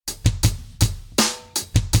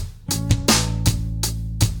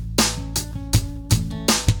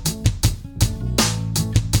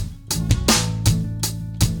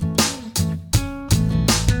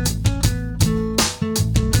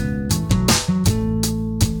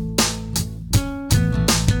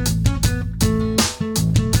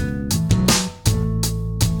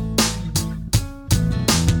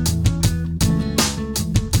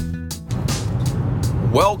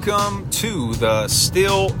Welcome to the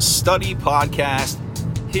Still Study Podcast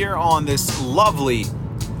here on this lovely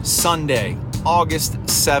Sunday, August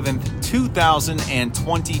 7th,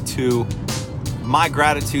 2022. My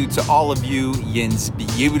gratitude to all of you, yins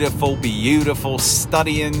beautiful, beautiful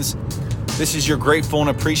studyins. This is your grateful and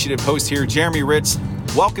appreciative host here, Jeremy Ritz,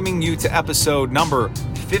 welcoming you to episode number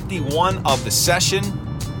 51 of the session.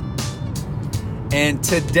 And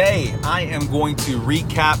today I am going to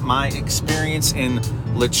recap my experience in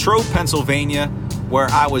Latrobe, Pennsylvania, where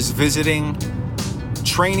I was visiting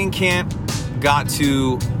training camp, got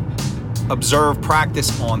to observe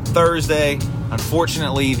practice on Thursday.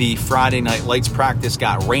 Unfortunately, the Friday night lights practice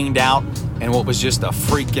got rained out and what was just a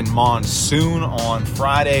freaking monsoon on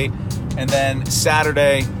Friday. And then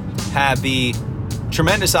Saturday had the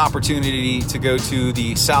tremendous opportunity to go to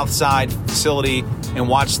the Southside facility and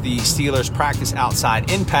watch the Steelers practice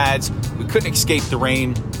outside in pads. We couldn't escape the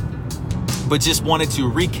rain, but just wanted to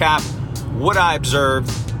recap what I observed,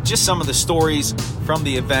 just some of the stories from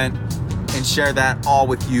the event, and share that all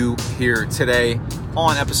with you here today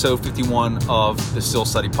on episode 51 of the Still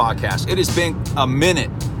Study Podcast. It has been a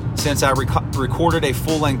minute since I recorded a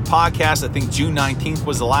full-length podcast. I think June 19th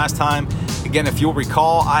was the last time. Again, if you'll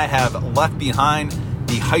recall, I have left behind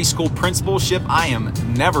the high school principalship. I am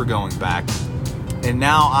never going back. And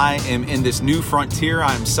now I am in this new frontier.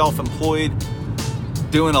 I am self-employed,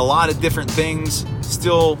 doing a lot of different things.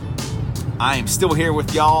 I am still here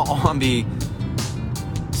with y'all on the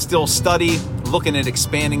Still Study, looking at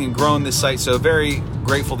expanding and growing this site. So very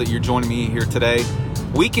grateful that you're joining me here today.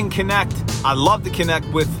 We can connect. I love to connect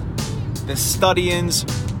with the studyins.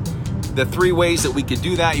 The 3 ways that we could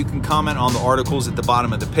do that: you can comment on the articles at the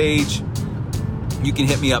bottom of the page. You can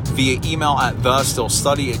hit me up via email at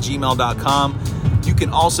thestillstudy@gmail.com. You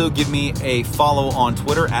can also give me a follow on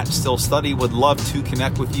Twitter at stillstudy. Would love to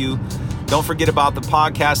connect with you. Don't forget about the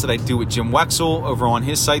podcast that I do with Jim Wexel over on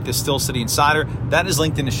his site, the Still Study Insider. That is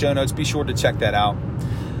linked in the show notes. Be sure to check that out.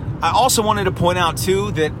 I also wanted to point out,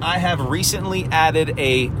 too, that I have recently added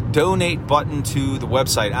a donate button to the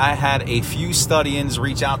website. I had a few studyins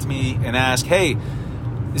reach out to me and ask, hey,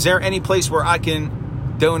 is there any place where I can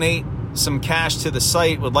donate some cash to the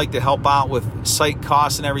site? Would like to help out with site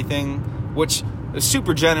costs and everything, which is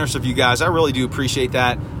super generous of you guys. I really do appreciate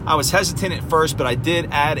that. I was hesitant at first, but I did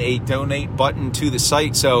add a donate button to the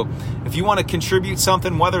site. So if you want to contribute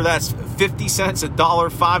something, whether that's 50 cents, $1,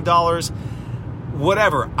 $5,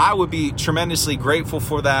 whatever, I would be tremendously grateful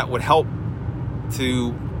for that. Would help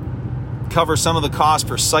to cover some of the costs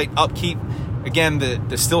for site upkeep. Again,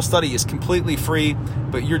 the Still Study is completely free,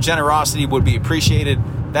 but your generosity would be appreciated.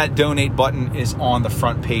 That donate button is on the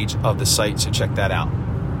front page of the site, so check that out.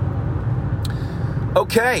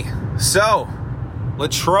 Okay, so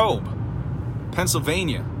Latrobe,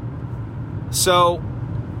 Pennsylvania. So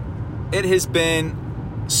it has been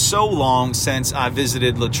so long since I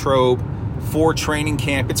visited Latrobe for training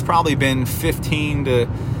camp. It's probably been 15 to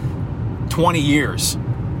 20 years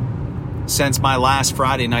since my last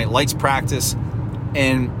Friday night lights practice.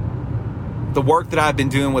 And the work that I've been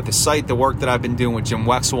doing with the site, the work that I've been doing with Jim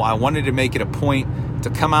Wexel, I wanted to make it a point to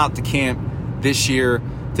come out to camp this year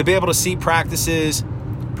to be able to see practices,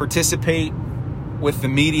 participate with the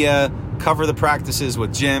media, cover the practices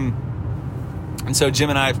with Jim. And so Jim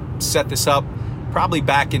and I set this up probably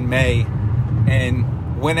back in May and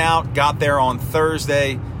went out, got there on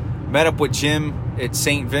Thursday, met up with Jim at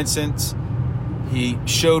St. Vincent's. He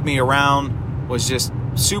showed me around, was just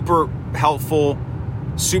super helpful,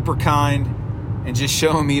 super kind, and just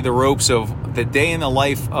showing me the ropes of the day in the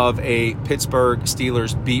life of a Pittsburgh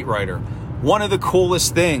Steelers beat writer. One of the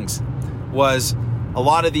coolest things was a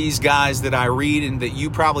lot of these guys that I read and that you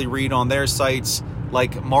probably read on their sites,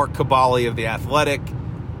 like Mark Kaboly of The Athletic,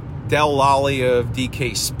 Del Lally of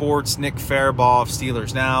DK Sports, Nick Farabaugh of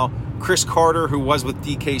Steelers Now, Chris Carter, who was with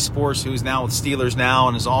DK Sports, who's now with Steelers Now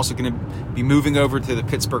and is also going to be moving over to the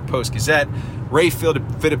Pittsburgh Post-Gazette, Ray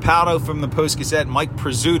Fittipaldo from the Post-Gazette, Mike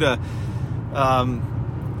Prisuta,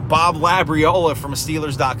 Bob Labriola from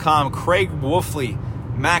Steelers.com, Craig Wolfley,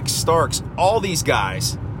 Max Starks, all these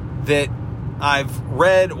guys that I've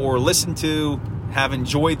read or listened to, have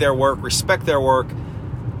enjoyed their work, respect their work.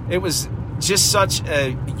 It was just such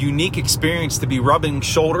a unique experience to be rubbing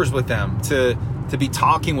shoulders with them, to be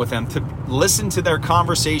talking with them, to listen to their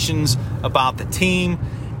conversations about the team,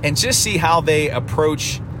 and just see how they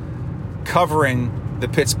approach covering the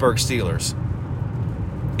Pittsburgh Steelers.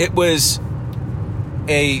 It was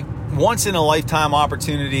a once-in-a-lifetime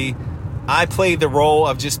opportunity. I played the role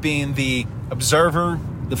of just being the observer,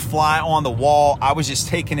 the fly on the wall. I was just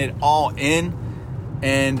taking it all in,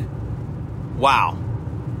 and wow.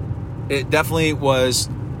 It definitely was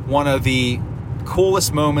one of the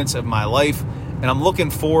coolest moments of my life, and I'm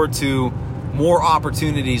looking forward to more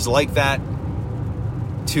opportunities like that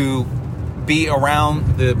to be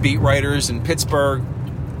around the beat writers in Pittsburgh,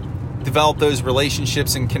 develop those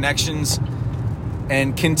relationships and connections,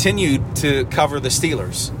 and continue to cover the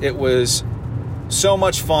Steelers. It was so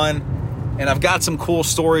much fun, and I've got some cool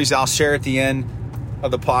stories I'll share at the end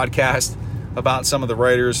of the podcast about some of the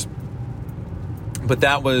writers, but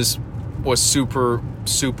that was super,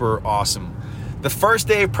 super awesome. The first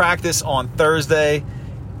day of practice on Thursday,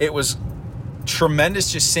 it was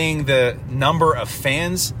tremendous just seeing the number of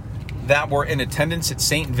fans that were in attendance at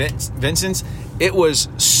St. Vincent's. It was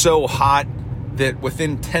so hot that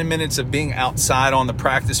within 10 minutes of being outside on the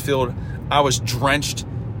practice field, I was drenched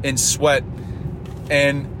in sweat.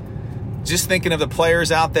 And just thinking of the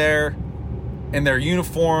players out there in their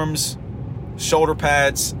uniforms, shoulder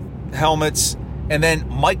pads, helmets, and then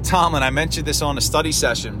Mike Tomlin, I mentioned this on a study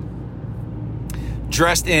session,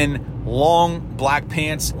 dressed in long black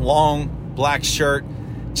pants, long black shirt,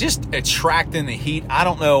 just attracting the heat. I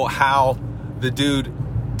don't know how the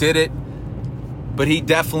dude did it, but he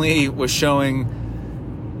definitely was showing,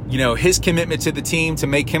 his commitment to the team to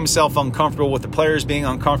make himself uncomfortable with the players being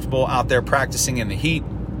uncomfortable out there practicing in the heat.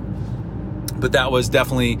 But that was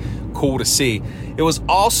definitely cool to see. It was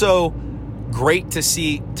also great to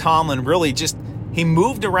see Tomlin really he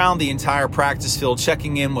moved around the entire practice field,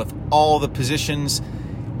 checking in with all the positions.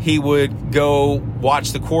 He would go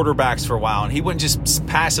watch the quarterbacks for a while, and he wouldn't just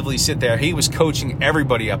passively sit there. He was coaching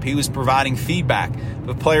everybody up. He was providing feedback. If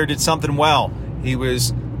a player did something well, he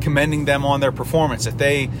was commending them on their performance. If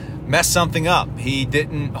they messed something up, he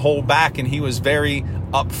didn't hold back, and he was very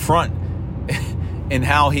upfront in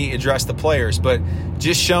how he addressed the players. But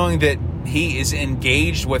just showing that he is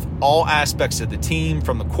engaged with all aspects of the team,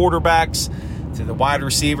 from the quarterbacks to the wide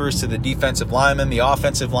receivers to the defensive linemen, the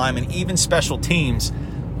offensive linemen, even special teams.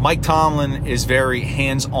 Mike Tomlin is very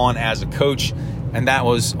hands-on as a coach, and that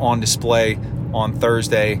was on display on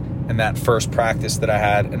Thursday in that first practice that I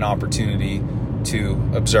had an opportunity to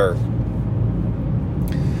observe.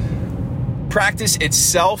 Practice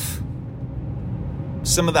itself,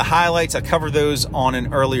 some of the highlights, I covered those on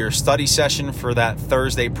an earlier study session for that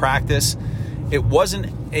Thursday practice. It wasn't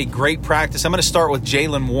a great practice. I'm going to start with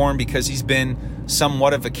Jaylen Warren because he's been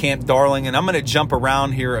somewhat of a camp darling, and I'm going to jump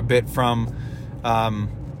around here a bit from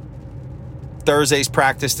Thursday's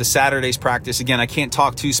practice to Saturday's practice. Again, I can't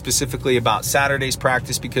talk too specifically about Saturday's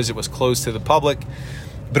practice because it was closed to the public.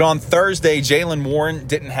 But on Thursday, Jaylen Warren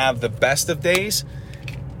didn't have the best of days,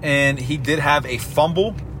 and he did have a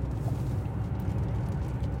fumble.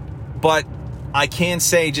 But I can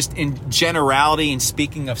say, just in generality, and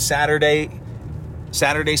speaking of Saturday's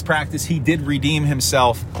practice, he did redeem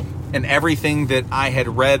himself, and everything that I had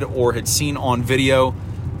read or had seen on video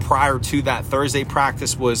prior to that Thursday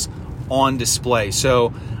practice was on display.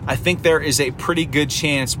 So I think there is a pretty good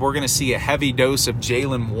chance we're going to see a heavy dose of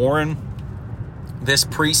Jaylen Warren this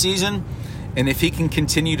preseason. And if he can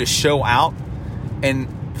continue to show out and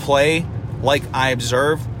play like I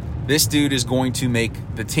observed, this dude is going to make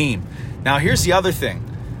the team. Now, here's the other thing.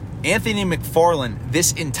 Anthony McFarland,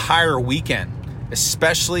 this entire weekend,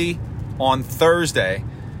 especially on Thursday,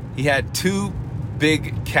 he had two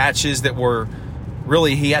big catches that were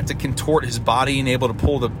really, he had to contort his body and able to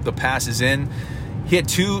pull the passes in. He had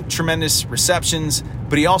two tremendous receptions,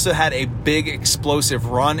 but he also had a big explosive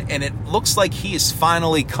run, and it looks like he is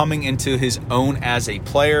finally coming into his own as a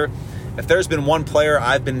player. If there's been one player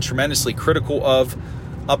I've been tremendously critical of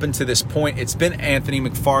up until this point, it's been Anthony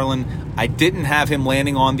McFarland. I didn't have him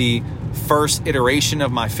landing on the first iteration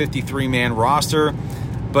of my 53-man roster,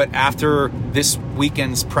 but after this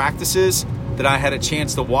weekend's practices that I had a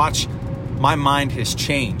chance to watch, my mind has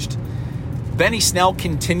changed. Benny Snell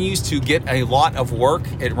continues to get a lot of work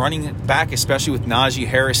at running back, especially with Najee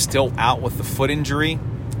Harris still out with the foot injury.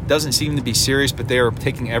 Doesn't seem to be serious, but they are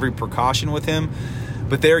taking every precaution with him.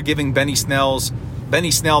 But they are giving Benny Snell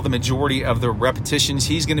the majority of the repetitions.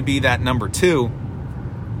 He's going to be that number 2.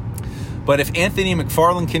 But if Anthony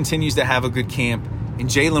McFarland continues to have a good camp and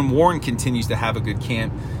Jaylen Warren continues to have a good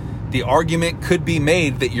camp, the argument could be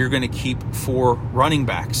made that you're going to keep 4 running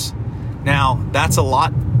backs. Now, that's a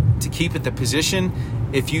lot to keep at the position.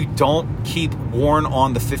 If you don't keep Warren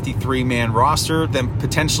on the 53-man roster, then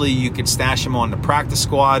potentially you could stash him on the practice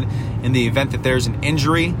squad in the event that there's an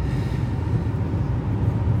injury.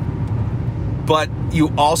 But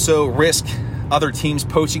you also risk other teams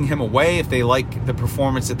poaching him away if they like the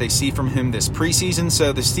performance that they see from him this preseason.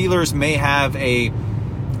 So the Steelers may have a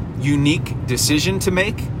unique decision to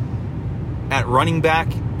make at running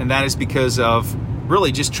back, and that is because of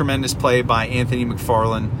really just tremendous play by Anthony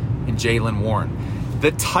McFarland and Jaylen Warren.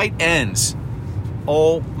 The tight ends,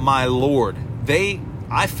 oh my Lord.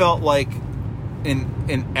 I felt like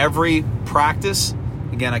in every practice,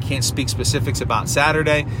 again, I can't speak specifics about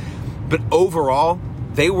Saturday, but overall,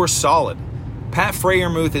 they were solid. Pat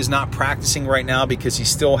Freiermuth is not practicing right now because he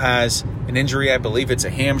still has an injury. I believe it's a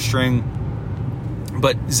hamstring.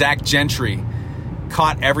 But Zach Gentry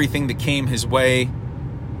caught everything that came his way.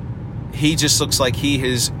 He just looks like he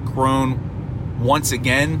has grown once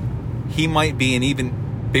again. He might be an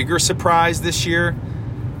even bigger surprise this year.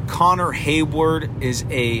 Connor Hayward is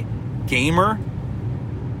a gamer.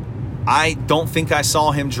 I don't think I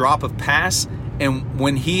saw him drop a pass. And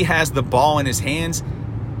when he has the ball in his hands,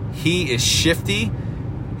 he is shifty.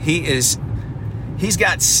 He's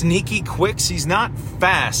got sneaky quicks. He's not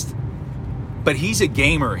fast, but he's a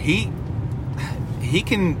gamer. He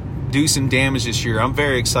can do some damage this year. I'm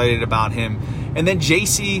very excited about him. And then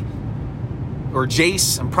Jace,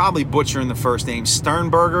 I'm probably butchering the first name,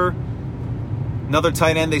 Sternberger, another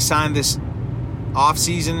tight end they signed this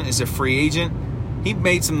offseason as a free agent. He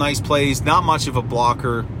made some nice plays, not much of a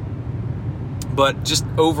blocker, but just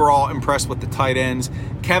overall impressed with the tight ends.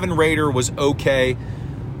 Kevin Rader was okay,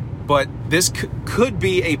 but this could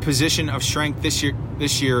be a position of strength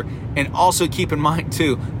this year. And also keep in mind,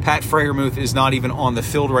 too, Pat Freiermuth is not even on the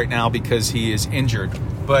field right now because he is injured.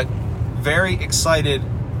 But very excited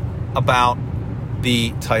about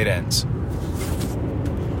the tight ends.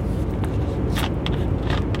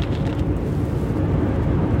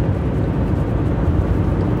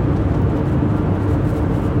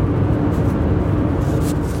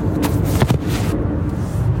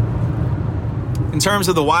 In terms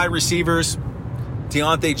of the wide receivers,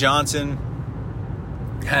 Deontay Johnson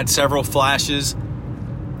had several flashes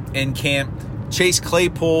in camp. Chase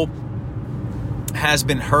Claypool has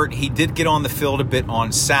been hurt. He did get on the field a bit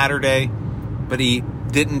on Saturday, but he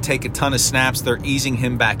didn't take a ton of snaps. They're easing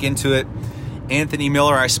him back into it. Anthony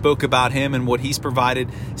Miller, I spoke about him and what he's provided.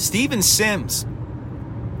 Steven Sims,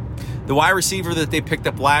 the wide receiver that they picked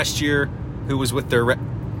up last year, who was with their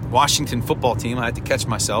Washington football team. I had to catch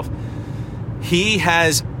myself. He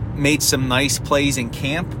has made some nice plays in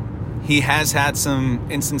camp. He has had some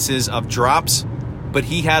instances of drops, but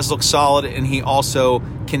he has looked solid, and he also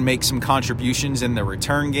can make some contributions in the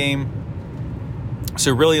return game.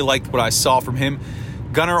 So really liked what I saw from him.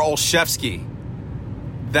 Gunnar Olszewski,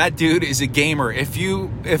 that dude is a gamer. If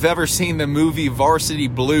you have ever seen the movie Varsity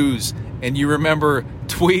Blues and you remember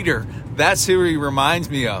Tweeter, that's who he reminds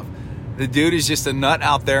me of. The dude is just a nut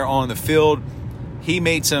out there on the field. He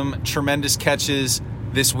made some tremendous catches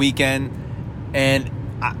this weekend, and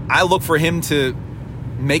I look for him to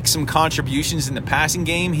make some contributions in the passing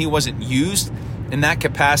game. He wasn't used in that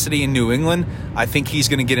capacity in New England. I think he's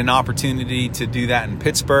going to get an opportunity to do that in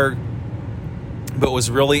Pittsburgh, but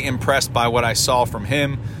was really impressed by what I saw from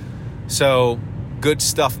him. So good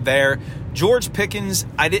stuff there. George Pickens,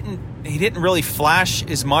 he didn't really flash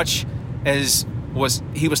as much as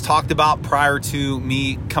he was talked about prior to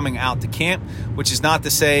me coming out to camp, which is not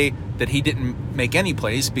to say that he didn't make any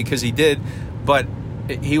plays, because he did, but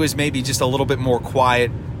he was maybe just a little bit more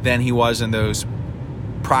quiet than he was in those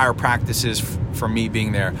prior practices from me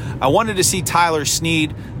being there. I wanted to see Tyler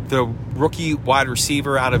Snead, the rookie wide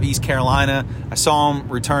receiver out of East Carolina. I saw him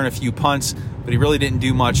return a few punts, but he really didn't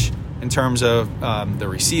do much in terms of the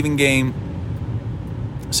receiving game.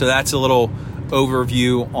 So that's a little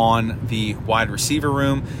overview on the wide receiver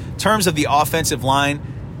room. In terms of the offensive line,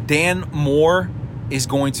 Dan Moore is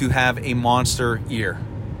going to have a monster year.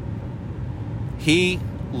 He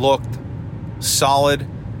looked solid.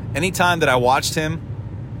 Anytime that I watched him,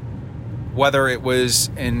 whether it was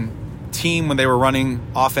in team when they were running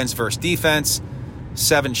offense versus defense,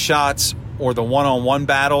 7 shots, or the one-on-one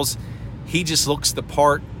battles, he just looks the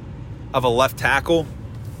part of a left tackle.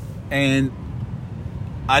 And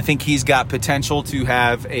I think he's got potential to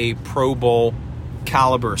have a Pro Bowl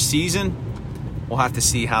caliber season. We'll have to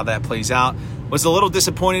see how that plays out. Was a little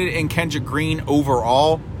disappointed in Kendrick Green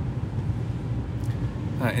overall.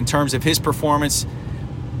 In terms of his performance,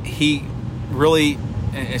 he really,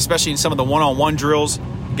 especially in some of the one-on-one drills,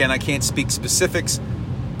 again, I can't speak specifics,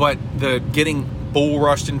 but the getting bull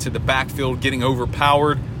rushed into the backfield, getting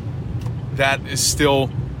overpowered, that is still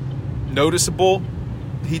noticeable.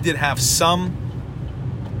 He did have some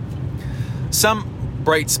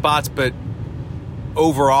bright spots, but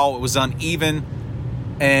overall it was uneven.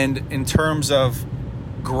 And in terms of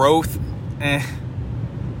growth,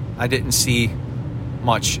 I didn't see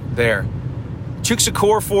much there.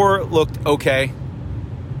 Chukwuezekorfor looked okay.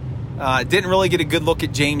 Didn't really get a good look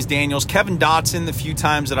at James Daniels. Kevin Dotson, the few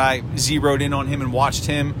times that I zeroed in on him and watched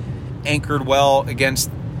him, anchored well against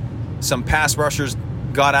some pass rushers,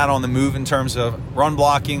 got out on the move in terms of run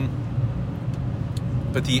blocking.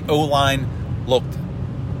 But the O-line looked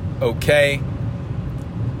okay.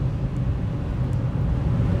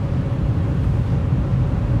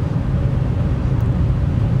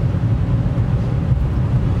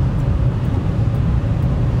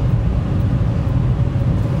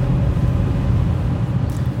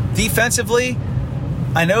 Defensively,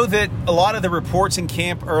 I know that a lot of the reports in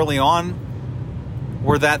camp early on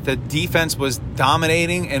were that the defense was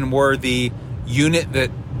dominating and were the unit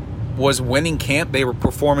that was winning camp. They were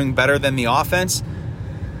performing better than the offense.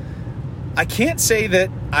 I can't say that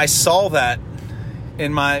I saw that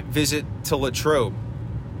in my visit to Latrobe.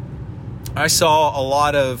 I saw a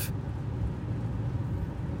lot of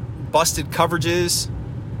busted coverages.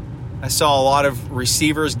 I saw a lot of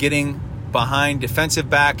receivers getting behind defensive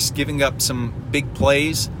backs, giving up some big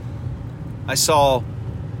plays. I saw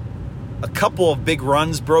a couple of big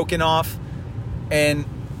runs broken off, and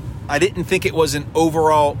I didn't think it was an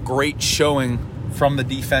overall great showing from the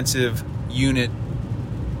defensive unit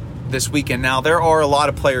this weekend. Now, there are a lot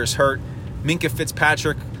of players hurt. Minkah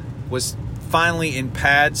Fitzpatrick was finally in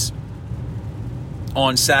pads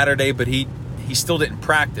on Saturday, but he still didn't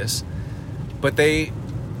practice. But they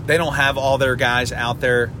don't have all their guys out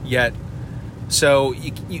there yet. So,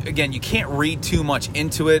 you can't read too much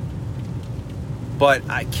into it. But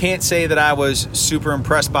I can't say that I was super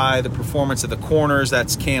impressed by the performance of the corners.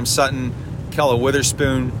 That's Cam Sutton, Kella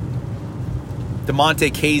Witherspoon.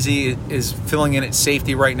 DeMonte Casey is filling in at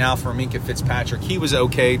safety right now for Minkah Fitzpatrick. He was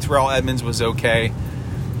okay. Terrell Edmonds was okay.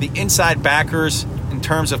 The inside backers, in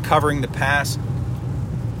terms of covering the pass,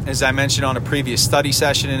 as I mentioned on a previous study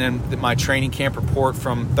session and in my training camp report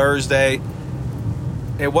from Thursday,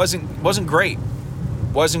 it wasn't great.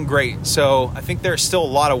 Wasn't great. So I think there's still a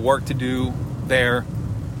lot of work to do there.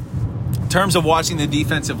 In terms of watching the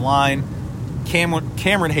defensive line,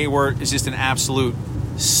 Cameron Hayward is just an absolute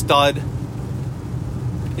stud.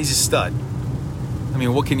 He's a stud. I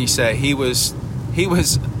mean, what can you say? He was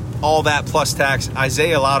all that plus tax.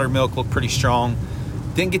 Isaiah Loudermilk looked pretty strong.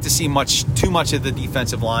 Didn't get to see too much of the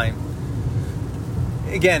defensive line.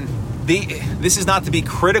 Again, this is not to be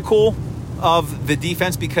critical of the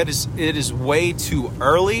defense because it is way too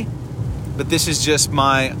early, but this is just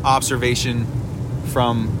my observation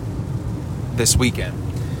from this weekend.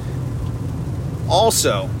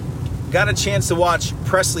 Also, got a chance to watch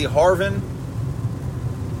Presley Harvin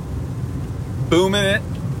booming it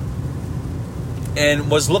and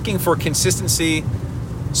was looking for consistency.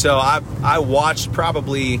 So I watched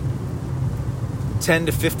probably 10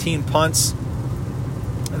 to 15 punts.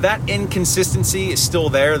 That inconsistency is still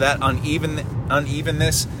there, that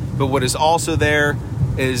unevenness. But what is also there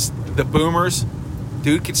is the boomers.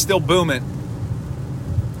 Dude could still boom it.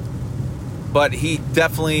 But he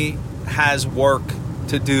definitely has work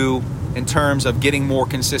to do in terms of getting more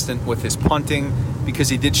consistent with his punting because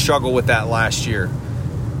he did struggle with that last year.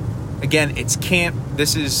 Again, it's camp.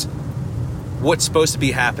 This is what's supposed to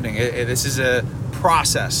be happening. This is a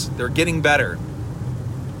process. They're getting better.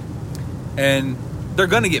 And they're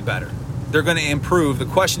going to get better. They're going to improve. The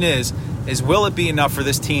question is will it be enough for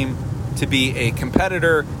this team to be a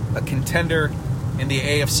competitor, a contender in the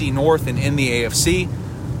AFC North and in the AFC?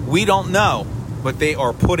 We don't know, but they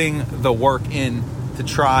are putting the work in to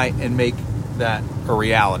try and make that a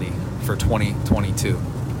reality for 2022.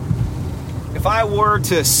 If I were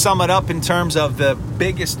to sum it up in terms of the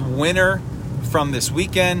biggest winner from this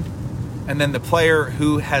weekend and then the player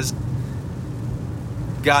who has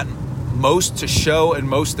gotten most to show and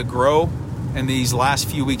most to grow in these last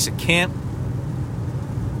few weeks at camp,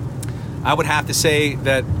 I would have to say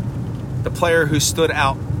that the player who stood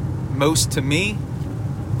out most to me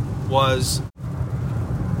was,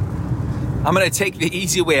 I'm going to take the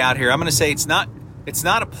easy way out here. I'm going to say it's not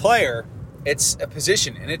a player, it's a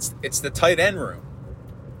position, and it's the tight end room.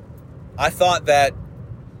 I thought that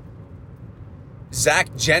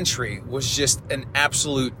Zach Gentry was just an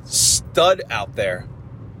absolute stud out there.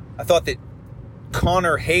 I thought that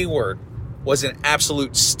Connor Hayward was an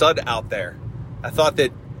absolute stud out there. I thought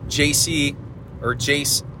that Jace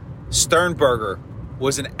Sternberger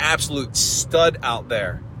was an absolute stud out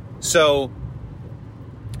there. So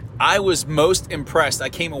I was most impressed. I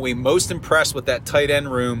came away most impressed with that tight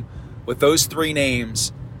end room with those three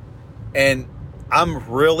names. And I'm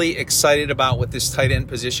really excited about what this tight end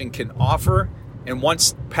position can offer. And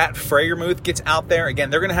once Pat Freiermuth gets out there,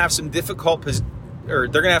 again, they're going to have some difficult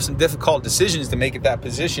decisions to make at that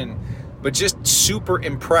position, but just super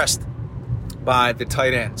impressed by the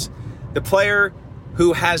tight ends. the player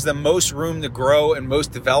who has the most room to grow and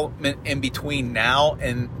most development in between now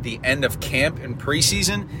and the end of camp and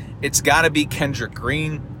preseason, it's got to be Kendrick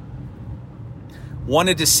Green.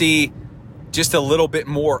 Wanted to see just a little bit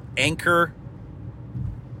more anchor,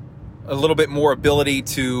 a little bit more ability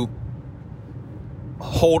to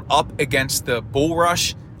hold up against the bull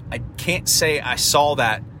rush. I can't say I saw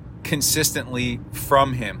that consistently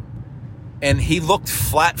from him. And he looked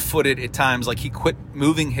flat-footed at times, like he quit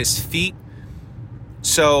moving his feet.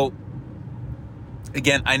 So,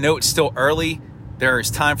 again, I know it's still early. There is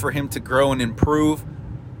time for him to grow and improve.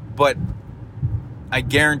 But I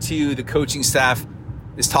guarantee you the coaching staff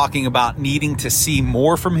is talking about needing to see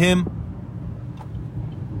more from him,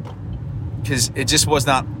 because it just was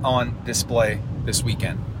not on display this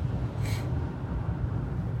weekend.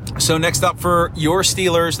 So next up for your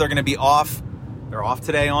Steelers, they're going to be off. They're off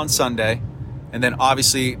today on Sunday. And then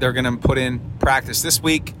obviously they're going to put in practice this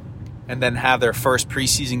week and then have their first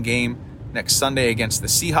preseason game next Sunday against the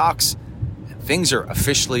Seahawks. And things are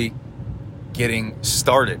officially getting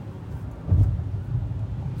started.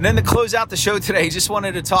 And then to close out the show today, just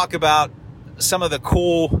wanted to talk about some of the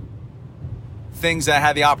cool things that I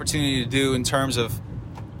had the opportunity to do in terms of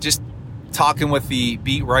just talking with the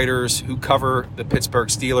beat writers who cover the Pittsburgh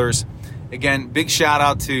Steelers. Again, big shout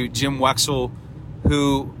out to Jim Wexell,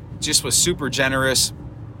 who just was super generous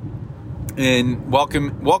in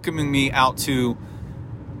welcoming me out to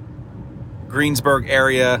Greensburg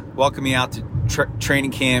area, welcoming me out to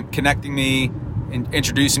training camp, connecting me and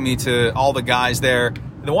introducing me to all the guys there.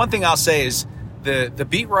 The one thing I'll say is the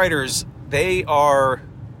beat writers, they're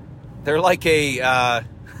like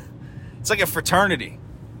it's like a fraternity.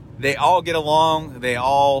 They all get along. They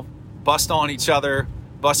all bust on each other,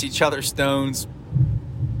 bust each other's stones,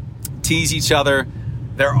 tease each other.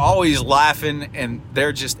 They're always laughing, and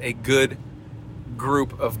they're just a good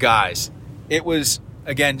group of guys. It was,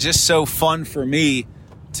 again, just so fun for me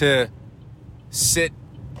to sit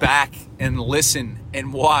back and listen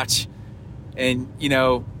and watch. And, you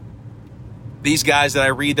know, these guys that I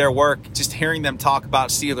read their work, just hearing them talk about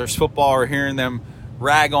Steelers football or hearing them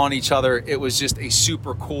rag on each other, it was just a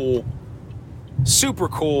super cool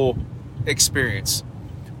experience.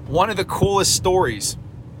 One of the coolest stories.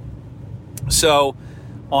 So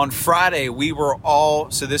on Friday,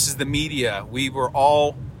 this is the media, we were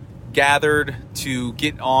all gathered to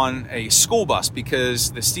get on a school bus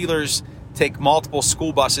because the Steelers take multiple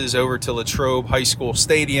school buses over to Latrobe High School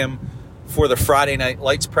Stadium for the Friday night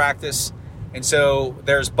lights practice. And so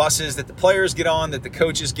there's buses that the players get on, that the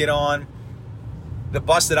coaches get on. The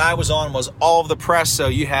bus that I was on was all of the press, so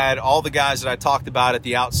you had all the guys that I talked about at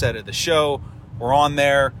the outset of the show were on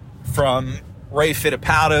there, from Ray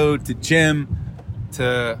Fittipaldo to Jim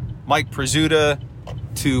to Mike Prisuta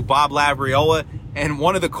to Bob Labriola. And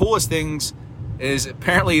one of the coolest things is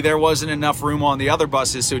apparently there wasn't enough room on the other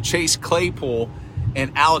buses, so Chase Claypool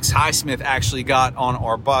and Alex Highsmith actually got on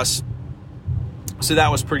our bus. So that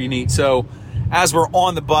was pretty neat. So as we're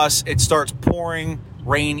on the bus, it starts pouring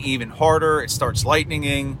rain even harder. It starts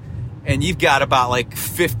lightninging, and you've got about like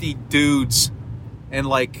 50 dudes and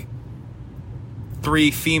like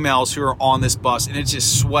 3 females who are on this bus, and it's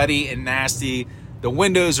just sweaty and nasty. The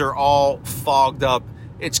windows are all fogged up.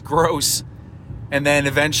 It's gross. And then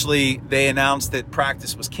eventually they announced that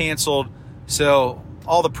practice was canceled, so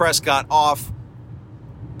all the press got off.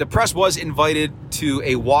 The press was invited to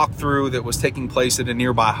a walkthrough that was taking place at a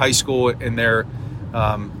nearby high school in their,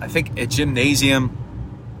 I think, a gymnasium.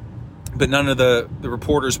 But none of the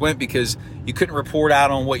reporters went because you couldn't report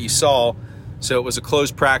out on what you saw. So it was a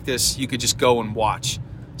closed practice. You could just go and watch.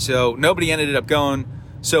 So nobody ended up going.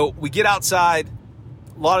 So we get outside.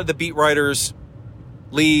 A lot of the beat writers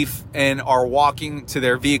leave and are walking to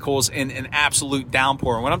their vehicles in an absolute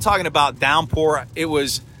downpour. And when I'm talking about downpour, it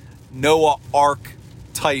was Noah Ark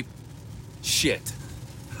type shit.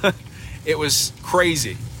 It was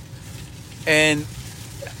crazy. And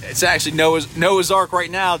it's actually Noah's Ark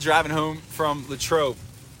right now, driving home from Latrobe.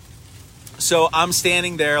 So I'm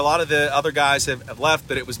standing there. A lot of the other guys have left,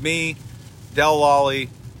 but it was me, Del Lawley, it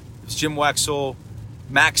was Jim Wexell,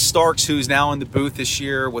 Max Starks, who's now in the booth this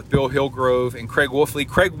year with Bill Hillgrove, and Craig Wolfley.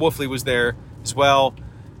 Craig Wolfley was there as well.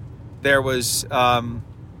 There was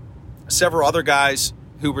several other guys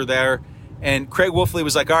who were there, and Craig Wolfley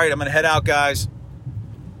was like, all right, I'm going to head out, guys.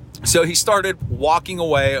 So he started walking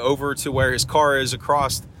away over to where his car is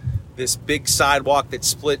across this big sidewalk that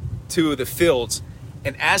split 2 of the fields.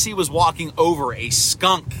 And as he was walking over, a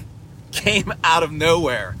skunk came out of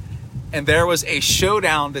nowhere. And there was a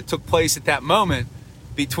showdown that took place at that moment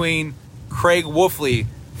between Craig Wolfley,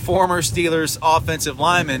 former Steelers offensive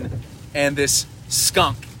lineman, and this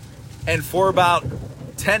skunk. And for about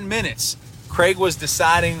 10 minutes, Craig was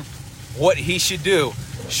deciding what he should do.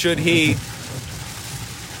 Should he...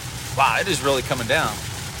 Wow, it is really coming down.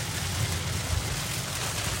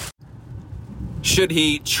 Should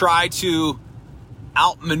he try to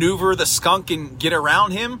outmaneuver the skunk and get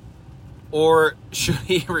around him? Or should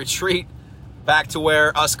he retreat back to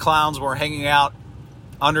where us clowns were hanging out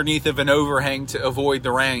underneath of an overhang to avoid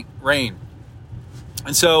the rain?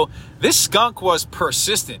 And so this skunk was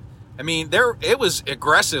persistent. I mean, it was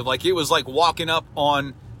aggressive. Like, it was like walking up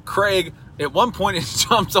on Craig. At one point, it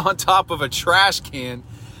jumped on top of a trash can.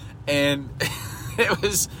 And it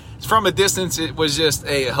was, from a distance, it was just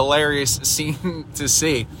a hilarious scene to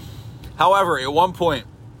see. However, at one point,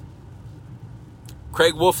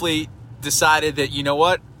 Craig Wolfley decided that, you know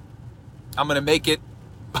what? I'm going to make it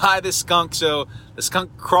by the skunk. So the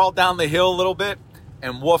skunk crawled down the hill a little bit,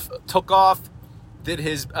 and Wolf took off, did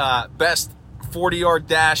his best 40-yard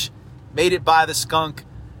dash, made it by the skunk,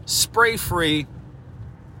 spray-free.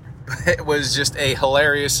 It was just a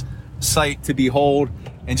hilarious sight to behold,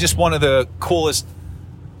 and just one of the coolest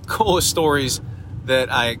stories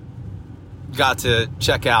that I got to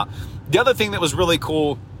check out. The other thing that was really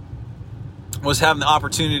cool was having the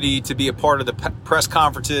opportunity to be a part of the press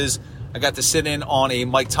conferences. I got to sit in on a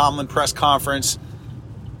Mike Tomlin press conference.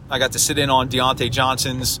 I got to sit in on Deontay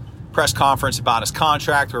Johnson's press conference about his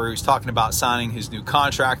contract, where he was talking about signing his new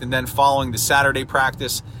contract. And then following the Saturday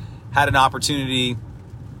practice, had an opportunity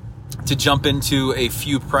to jump into a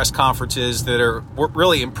few press conferences that were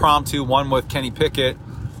really impromptu. One with Kenny Pickett,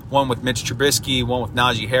 one with Mitch Trubisky, one with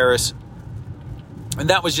Najee Harris. And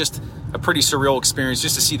that was just a pretty surreal experience,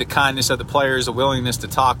 just to see the kindness of the players, the willingness to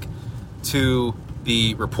talk to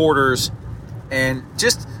the reporters, and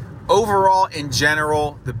just overall in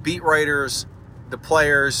general, the beat writers, the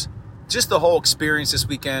players, just the whole experience this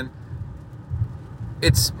weekend.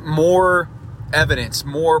 It's more evidence,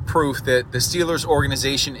 more proof that the Steelers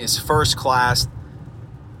organization is first class.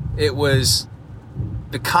 It was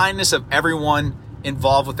the kindness of everyone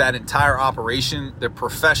involved with that entire operation, their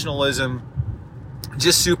professionalism,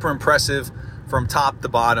 just super impressive from top to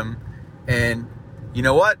bottom. And you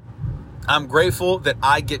know what? I'm grateful that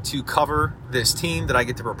I get to cover this team, that I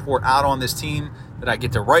get to report out on this team, that I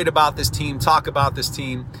get to write about this team, talk about this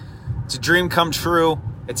team. It's a dream come true.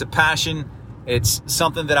 It's a passion. It's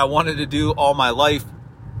something that I wanted to do all my life.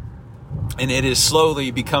 And it is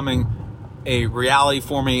slowly becoming a reality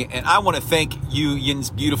for me. And I want to thank you,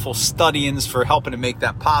 Yin's beautiful studians, for helping to make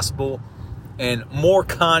that possible. And more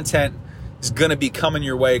content is going to be coming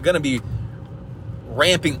your way, going to be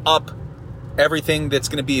ramping up everything that's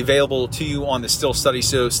going to be available to you on the Still Study.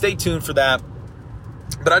 So stay tuned for that.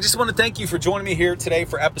 But I just want to thank you for joining me here today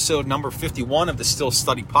for episode number 51 of the Still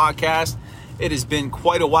Study podcast. It has been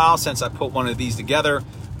quite a while since I put one of these together,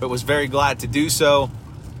 but was very glad to do so.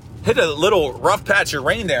 Hit a little rough patch of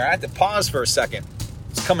rain there. I had to pause for a second.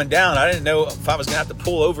 It's coming down. I didn't know if I was going to have to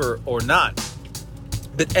pull over or not.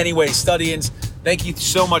 But anyway, Studians, thank you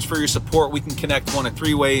so much for your support. We can connect one of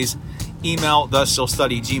three ways. Email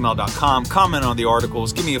thestillstudy@gmail.com. Comment on the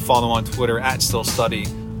articles. Give me a follow on Twitter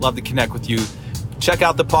 @stillstudy. Love to connect with you. Check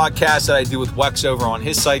out the podcast that I do with Wex over on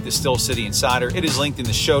his site, the Still City Insider. It is linked in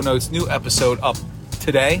the show notes. New episode up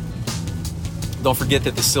today. Don't forget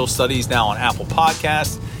that the Still Study is now on Apple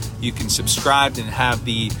Podcasts. You can subscribe and have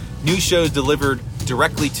the new shows delivered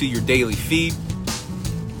directly to your daily feed.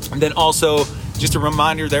 And then also, just a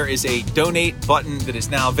reminder, there is a donate button that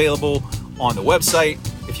is now available on the website.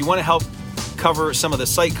 If you want to help cover some of the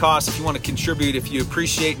site costs, if you want to contribute, if you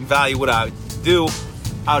appreciate and value what I do,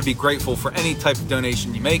 I would be grateful for any type of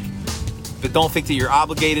donation you make. But don't think that you're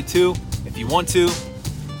obligated to. If you want to,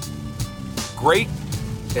 great.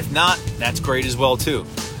 If not, that's great as well too.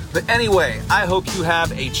 But anyway, I hope you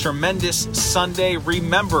have a tremendous Sunday.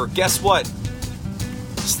 Remember, guess what?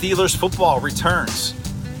 Steelers football returns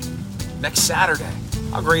next Saturday.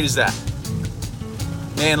 How great is that?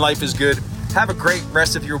 Man, life is good. Have a great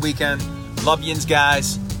rest of your weekend. Love yins,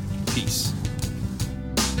 guys. Peace.